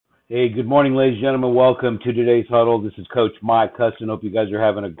Hey, good morning, ladies and gentlemen. Welcome to today's Huddle. This is Coach Mike Custon. Hope you guys are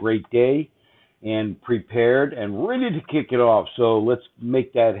having a great day and prepared and ready to kick it off. So let's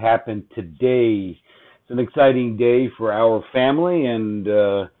make that happen today. It's an exciting day for our family, and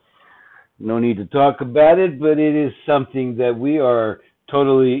no need to talk about it, but it is something that we are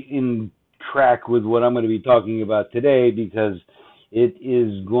totally in track with what I'm going to be talking about today, because it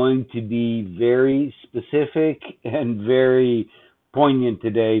is going to be very specific and very poignant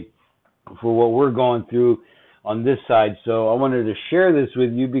today for what we're going through on this side. So I wanted to share this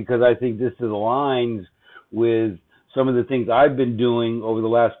with you because I think this aligns with some of the things I've been doing over the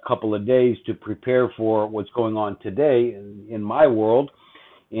last couple of days to prepare for what's going on today in my world.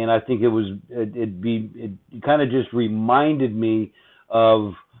 And I think it kind of just reminded me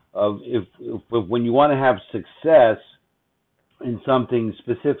of if when you want to have success in something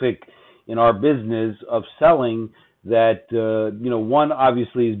specific in our business of selling, that one,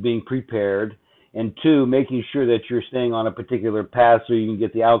 obviously, is being prepared, and two, making sure that you're staying on a particular path so you can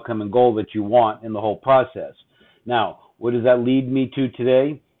get the outcome and goal that you want in the whole process. Now, what does that lead me to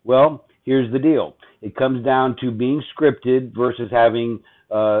today? Well, here's the deal. It comes down to being scripted versus having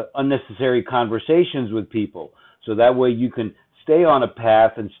unnecessary conversations with people. So that way you can stay on a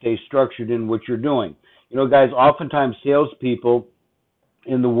path and stay structured in what you're doing. You know, guys, oftentimes salespeople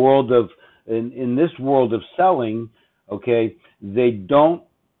in the world of in this world of selling, okay, they don't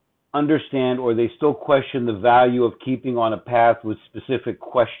understand, or they still question the value of keeping on a path with specific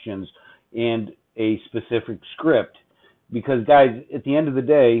questions and a specific script. Because, guys, at the end of the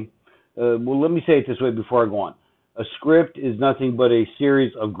day, well, let me say it this way before I go on. A script is nothing but a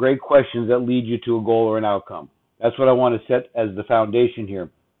series of great questions that lead you to a goal or an outcome. That's what I want to set as the foundation here.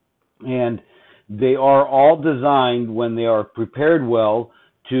 And they are all designed, when they are prepared well,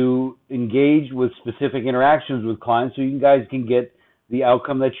 to engage with specific interactions with clients so you guys can get the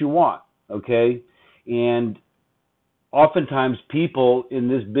outcome that you want, okay? And oftentimes people in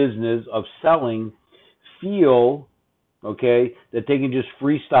this business of selling feel, okay, that they can just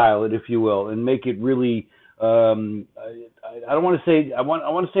freestyle it, if you will, and make it really, I don't want to say, I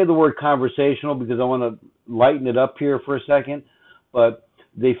want to say the word conversational because I want to lighten it up here for a second, but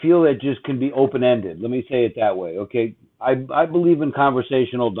they feel it just can be open-ended. Let me say it that way, okay? I believe in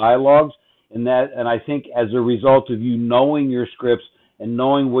conversational dialogues, and I think as a result of you knowing your scripts and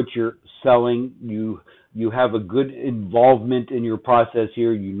knowing what you're selling, you have a good involvement in your process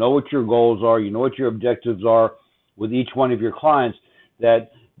here. You know what your goals are. You know what your objectives are with each one of your clients,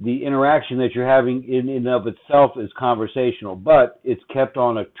 that the interaction that you're having in and of itself is conversational, but it's kept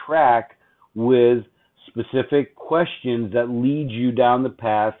on a track with specific questions that lead you down the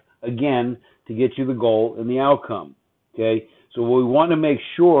path, again, to get you the goal and the outcome. Okay, so what we want to make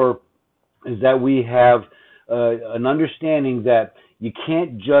sure is that we have an understanding that you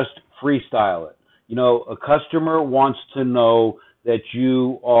can't just freestyle it. You know, a customer wants to know that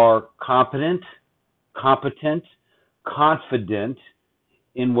you are competent, confident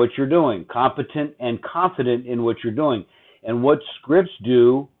in what you're doing, competent and confident in what you're doing. And what scripts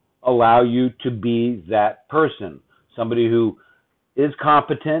do allow you to be that person, somebody who is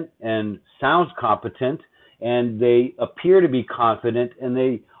competent and sounds competent, and they appear to be confident, and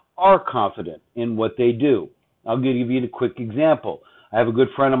they are confident in what they do. I'll give you a quick example. I have a good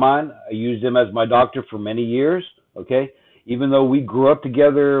friend of mine. I used him as my doctor for many years, okay? Even though we grew up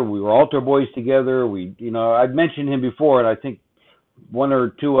together, we were altar boys together, I'd mentioned him before, and I think one or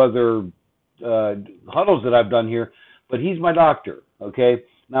two other huddles that I've done here, but he's my doctor, okay?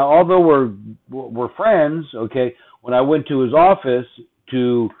 Now, although we're friends, okay, when I went to his office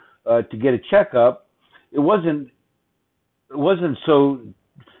to get a checkup, it wasn't so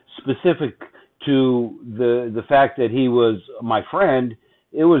specific to the fact that he was my friend.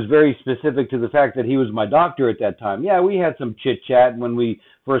 It was very specific to the fact that he was my doctor at that time. Yeah, we had some chit chat when we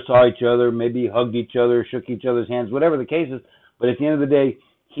first saw each other, maybe hugged each other, shook each other's hands, whatever the case is. But at the end of the day,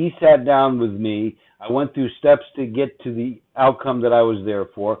 he sat down with me. I went through steps to get to the outcome that I was there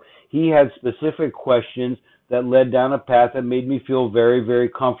for. He had specific questions that led down a path that made me feel very, very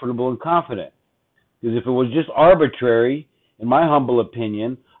comfortable and confident. Because if it was just arbitrary, in my humble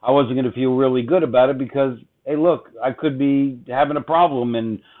opinion, I wasn't going to feel really good about it because, hey, look, I could be having a problem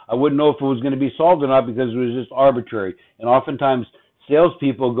and I wouldn't know if it was going to be solved or not because it was just arbitrary. And oftentimes,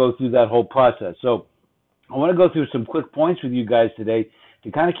 salespeople go through that whole process. So I want to go through some quick points with you guys today to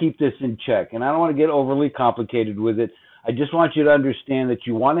kind of keep this in check. And I don't want to get overly complicated with it. I just want you to understand that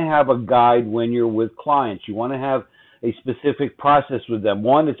you want to have a guide when you're with clients. You want to have a specific process with them.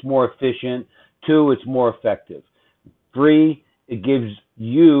 One, it's more efficient. Two, it's more effective. Three, it gives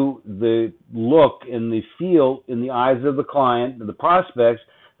you the look and the feel in the eyes of the client, the prospects,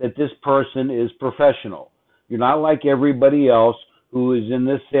 that this person is professional. You're not like everybody else who is in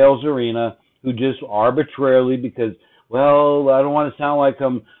this sales arena who just arbitrarily, because, well, I don't want to sound like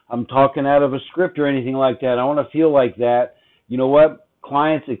I'm talking out of a script or anything like that. I want to feel like that. You know what?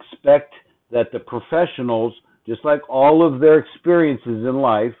 Clients expect that the professionals, just like all of their experiences in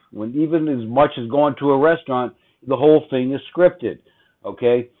life, when even as much as going to a restaurant, the whole thing is scripted,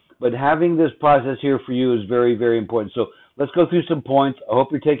 okay? But having this process here for you is very, very important. So let's go through some points. I hope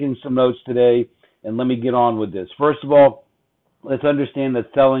you're taking some notes today, and let me get on with this. First of all, let's understand that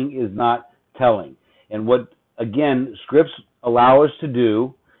selling is not telling. And what, again, scripts allow us to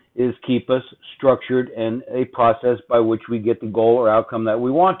do is keep us structured in a process by which we get the goal or outcome that we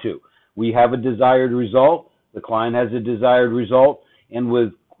want to. We have a desired result. The client has a desired result. And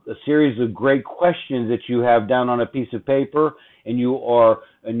with a series of great questions that you have down on a piece of paper, and you are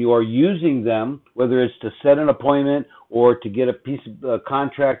using them, whether it's to set an appointment or to get a piece of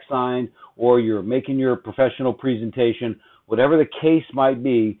contract signed, or you're making your professional presentation, whatever the case might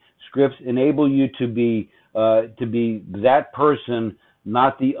be, scripts enable you to be that person,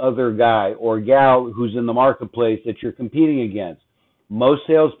 not the other guy or gal who's in the marketplace that you're competing against. Most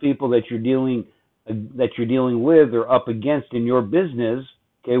salespeople that you're dealing with or up against in your business,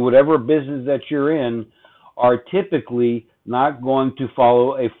 okay, whatever business that you're in, are typically not going to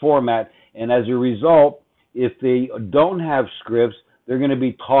follow a format. And as a result, if they don't have scripts, they're going to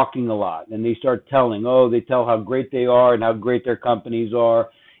be talking a lot. And they start telling, they tell how great they are and how great their companies are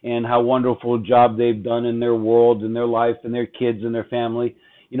and how wonderful a job they've done in their world and their life and their kids and their family.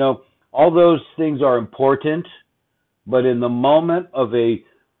 You know, all those things are important, but in the moment of a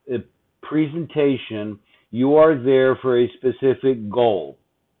presentation, you are there for a specific goal,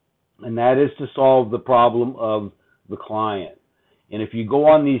 and that is to solve the problem of the client. And if you go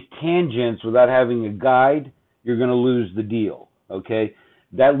on these tangents without having a guide, you're going to lose the deal, okay?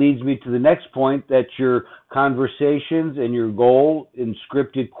 That leads me to the next point, that your conversations and your goal in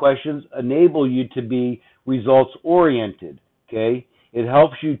scripted questions enable you to be results-oriented, okay? It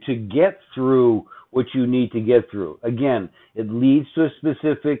helps you to get through what you need to get through. Again, it leads to a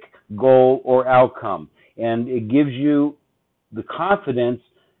specific goal or outcome, and it gives you the confidence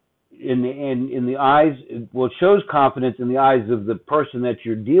in the eyes, well, it shows confidence in the eyes of the person that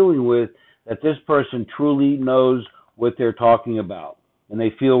you're dealing with, that this person truly knows what they're talking about. And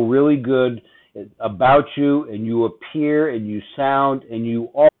they feel really good about you, and you appear and you sound and you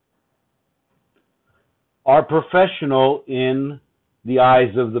are professional in the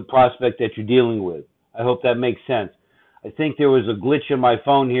eyes of the prospect that you're dealing with. I hope that makes sense. I think there was a glitch in my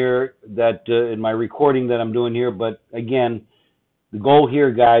phone here that in my recording that I'm doing here, but again, the goal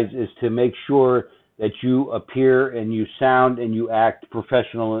here, guys, is to make sure that you appear and you sound and you act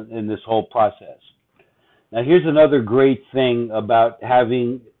professional in this whole process. Now, here's another great thing about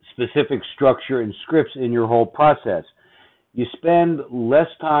having specific structure and scripts in your whole process. You spend less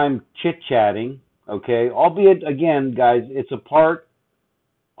time chit-chatting, okay? Albeit, again, guys, it's a part,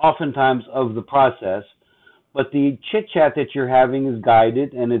 oftentimes, of the process, but the chit-chat that you're having is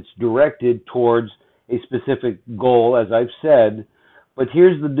guided and it's directed towards a specific goal, as I've said. But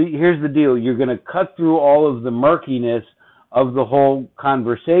here's the deal. You're going to cut through all of the murkiness of the whole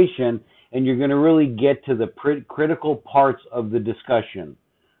conversation, and you're going to really get to the critical parts of the discussion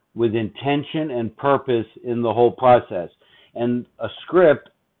with intention and purpose in the whole process. And a script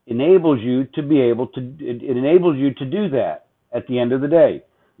enables you to be able to, it enables you to do that at the end of the day.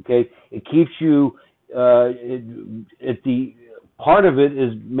 Okay? It keeps you, the part of it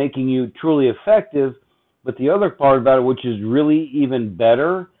is making you truly effective, but the other part about it, which is really even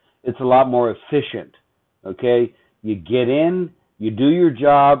better, it's a lot more efficient. Okay? You get in, you do your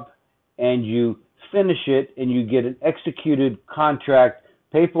job, and you finish it, and you get an executed contract,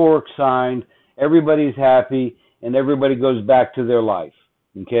 paperwork signed, everybody's happy, and everybody goes back to their life.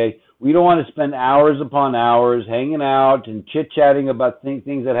 Okay? We don't want to spend hours upon hours hanging out and chit-chatting about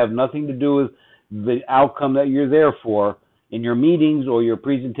things that have nothing to do with the outcome that you're there for in your meetings or your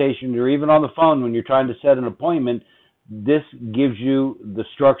presentations or even on the phone when you're trying to set an appointment. This gives you the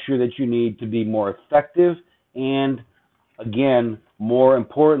structure that you need to be more effective and, again, more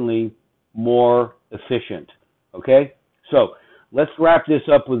importantly, more efficient. Okay? So let's wrap this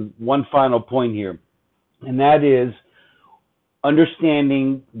up with one final point here, and that is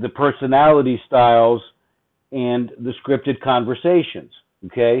understanding the personality styles and the scripted conversations.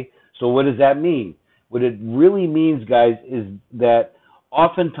 Okay? So what does that mean? What it really means, guys, is that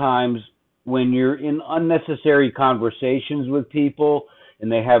oftentimes when you're in unnecessary conversations with people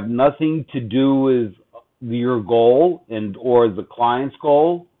and they have nothing to do with your goal and or the client's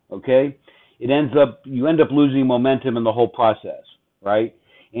goal, okay, you end up losing momentum in the whole process, right?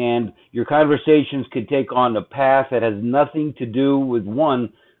 And your conversations could take on a path that has nothing to do with,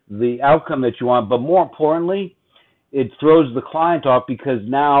 one, the outcome that you want, but more importantly, it throws the client off because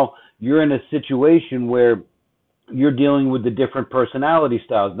now you're in a situation where you're dealing with the different personality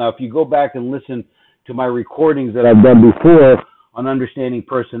styles. Now, if you go back and listen to my recordings that I've done before on understanding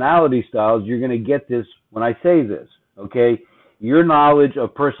personality styles, you're going to get this when I say this, okay? Your knowledge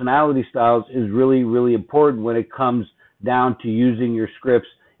of personality styles is really, really important when it comes down to using your scripts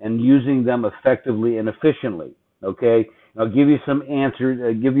and using them effectively and efficiently, okay? I'll give you some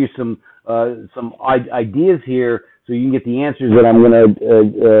answers, give you some ideas here so you can get the answers that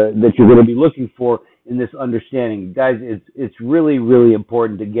that you're gonna be looking for in this understanding, guys. It's really, really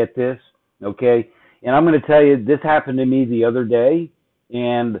important to get this, okay? And I'm going to tell you, this happened to me the other day,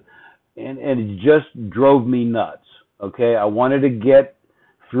 and it just drove me nuts, okay? I wanted to get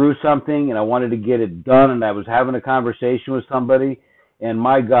through something, and I wanted to get it done, and I was having a conversation with somebody, and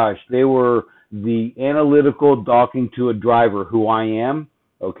my gosh, they were the analytical talking to a driver who I am,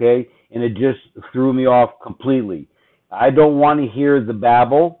 okay? And it just threw me off completely. I don't want to hear the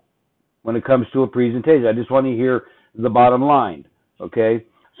babble when it comes to a presentation. I just want to hear the bottom line, okay?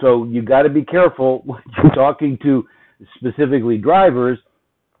 So you got to be careful when you're talking to specifically drivers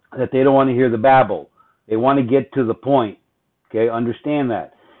that they don't want to hear the babble. They want to get to the point, okay? Understand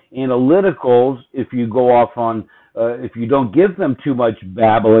that. Analyticals, if you go off on, if you don't give them too much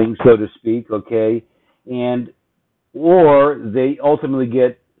babbling, so to speak, okay, or they ultimately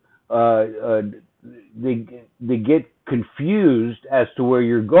get they get confused as to where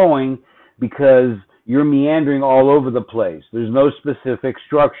you're going because you're meandering all over the place. There's no specific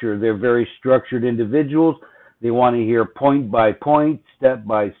structure. They're very structured individuals. They want to hear point by point, step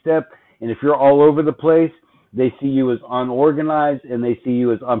by step. And if you're all over the place, they see you as unorganized and they see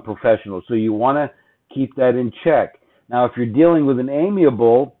you as unprofessional. So you want to keep that in check. Now, if you're dealing with an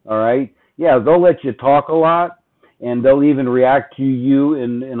amiable, all right, yeah, they'll let you talk a lot and they'll even react to you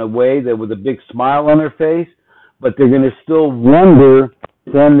in a way that with a big smile on their face, but they're going to still wonder,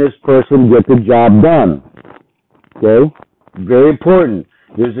 can this person get the job done? Okay? Very important.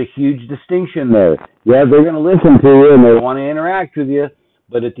 There's a huge distinction there. Yeah, they're going to listen to you and they want to interact with you,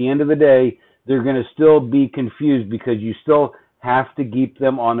 but at the end of the day, they're going to still be confused because you still have to keep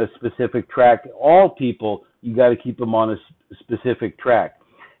them on a specific track. All people, you got to keep them on a specific track.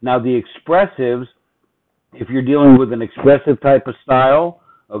 Now, the expressives, if you're dealing with an expressive type of style,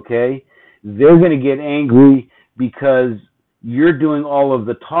 okay, they're going to get angry because you're doing all of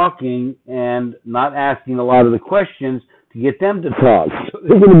the talking and not asking a lot of the questions to get them to talk. So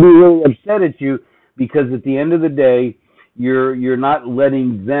they're going to be really upset at you because at the end of the day, you're not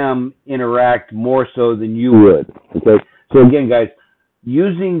letting them interact more so than you would. Okay. So again, guys,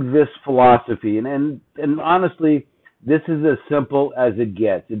 using this philosophy, and honestly, this is as simple as it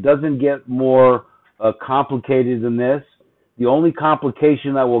gets. It doesn't get more complicated than this. The only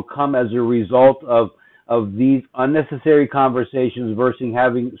complication that will come as a result of these unnecessary conversations versus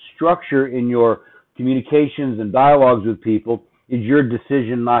having structure in your communications and dialogues with people is your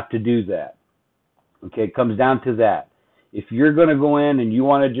decision not to do that. Okay, it comes down to that. If you're going to go in and you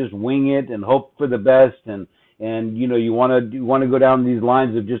want to just wing it and hope for the best and you know you want to go down these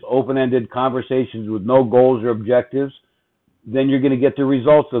lines of just open-ended conversations with no goals or objectives, then you're going to get the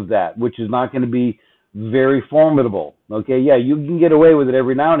results of that, which is not going to be very formidable. Okay, yeah, you can get away with it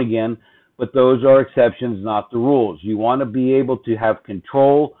every now and again, but those are exceptions, not the rules. You want to be able to have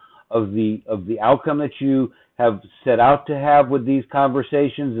control of the outcome that you have set out to have with these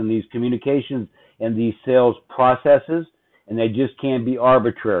conversations and these communications and these sales processes, and they just can't be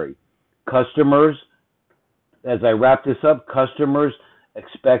arbitrary. Customers, as I wrap this up, customers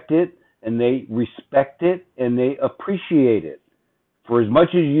expect it, and they respect it, and they appreciate it. For as much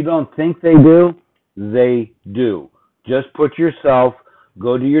as you don't think they do, they do. Just put yourself,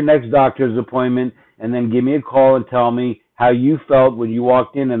 go to your next doctor's appointment, and then give me a call and tell me how you felt when you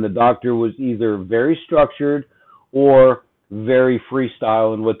walked in and the doctor was either very structured or very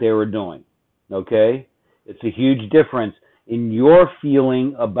freestyle in what they were doing. Okay? It's a huge difference in your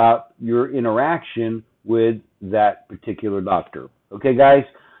feeling about your interaction with that particular doctor. Okay, guys?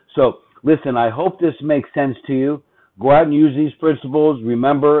 So, listen, I hope this makes sense to you. Go out and use these principles.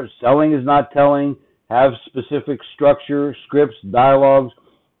 Remember, selling is not telling. Have specific structure, scripts, dialogues.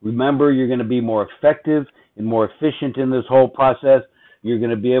 Remember, you're going to be more effective and more efficient in this whole process. You're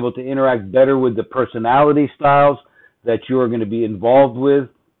going to be able to interact better with the personality styles that you are going to be involved with.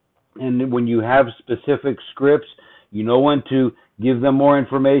 And when you have specific scripts, you know when to give them more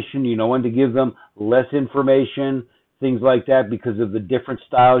information. You know when to give them less information, things like that, because of the different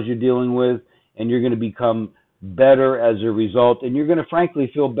styles you're dealing with. And you're going to become better as a result, and you're going to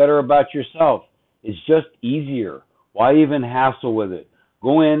frankly feel better about yourself. It's just easier. Why even hassle with it?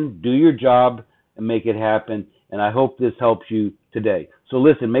 Go in, do your job, and make it happen. And I hope this helps you today. So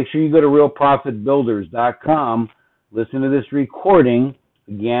listen, make sure you go to realprofitbuilders.com, listen to this recording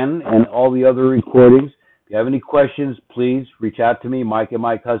again and all the other recordings. If you have any questions, please reach out to me,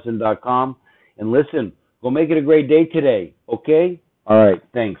 mike@mikehudson.com. And listen, go make it a great day today, okay? All right,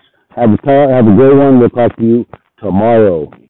 thanks. Have a great one. We'll talk to you tomorrow.